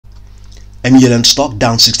MULN stock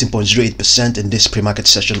down 16.08% in this pre-market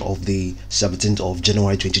session of the 17th of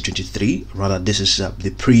January 2023. Rather, this is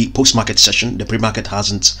the post-market session. The pre-market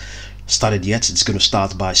hasn't started yet. It's going to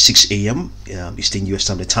start by 6 a.m. Eastern US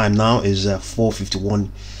time. The time now is 4:51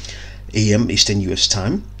 a.m. Eastern US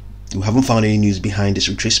time. We haven't found any news behind this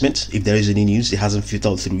retracement. If there is any news, it hasn't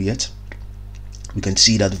filtered through yet. We can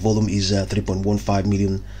see that the volume is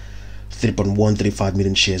 3.135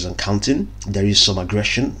 million shares and counting. There is some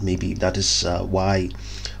aggression. Maybe that is why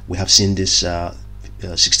we have seen this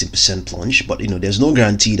 16% plunge, but there's no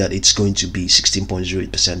guarantee that it's going to be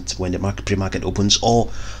 16.08% when the pre-market opens, or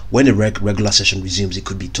when the regular session resumes. It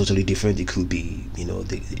could be totally different. It could be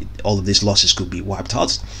all of these losses could be wiped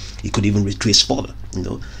out. It could even retrace further,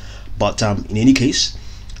 but in any case,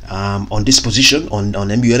 on this position on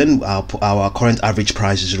MULN, our current average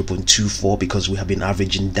price is 0.24 because we have been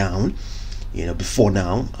averaging down before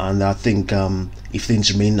now, and I think if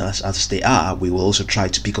things remain as they are, we will also try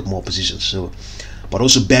to pick up more positions. So, but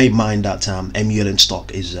also bear in mind that MULN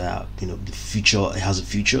stock is the future. It has a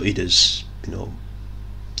future. It is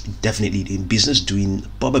definitely in business, doing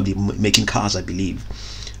probably making cars, I believe.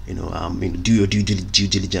 Do your due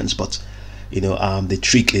diligence, but the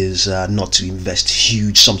trick is not to invest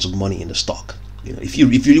huge sums of money in the stock. If you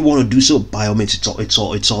really want to do so, by all means, it's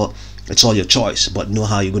all your choice. But know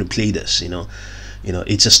how you're going to play this.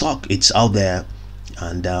 It's a stock. It's out there,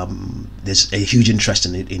 and there's a huge interest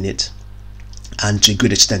in it, and to a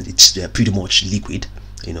great extent, it's pretty much liquid.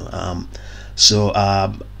 So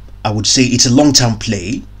I would say it's a long-term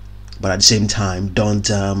play, but at the same time, don't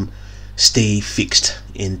stay fixed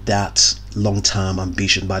in that long-term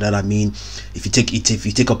ambition. By that I mean, if you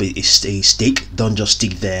take up a stake, don't just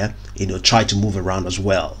stick there. Try to move around as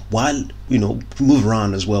well, while move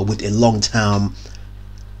around as well with a long-term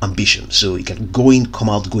ambition. So you can go in, come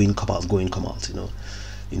out, go in, come out, go in, come out. Or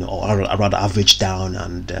rather average down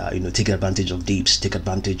and take advantage of dips, take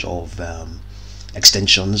advantage of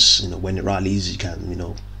extensions. When it rallies, you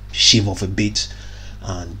can shave off a bit,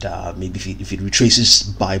 and maybe if it retraces,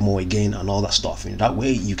 buy more again, and all that stuff. That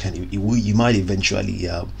way you might eventually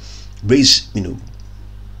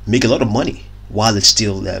make a lot of money while it's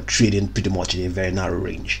still trading pretty much in a very narrow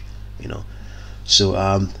range. So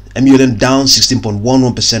MULN down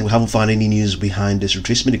 16.11%. We haven't found any news behind this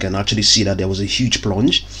retracement. You can actually see that there was a huge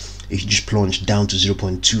plunge down to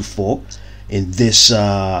 0.24 in this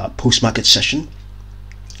post-market session,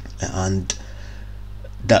 and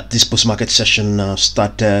that this post-market session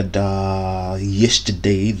started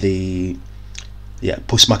yesterday. The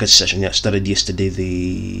post-market session started yesterday,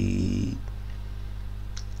 the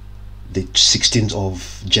 16th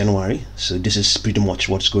of January. So this is pretty much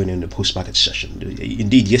what's going on in the post-market session.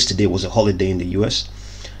 Indeed, yesterday was a holiday in the US,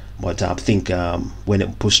 but I think when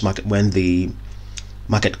the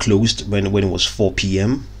market closed, when it was 4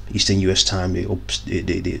 p.m. Eastern US time,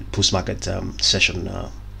 the post-market session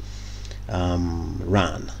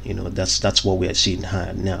ran. That's what we are seeing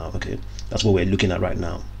now. Okay, that's what we're looking at right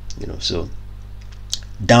now. So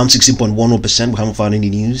down 16.10%. We haven't found any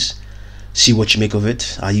news. See what you make of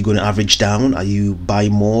it. Are you going to average down? Are you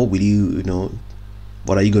buying more? Will you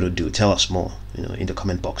what are you going to do? Tell us more in the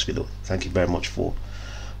comment box below. Thank you very much for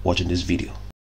watching this video.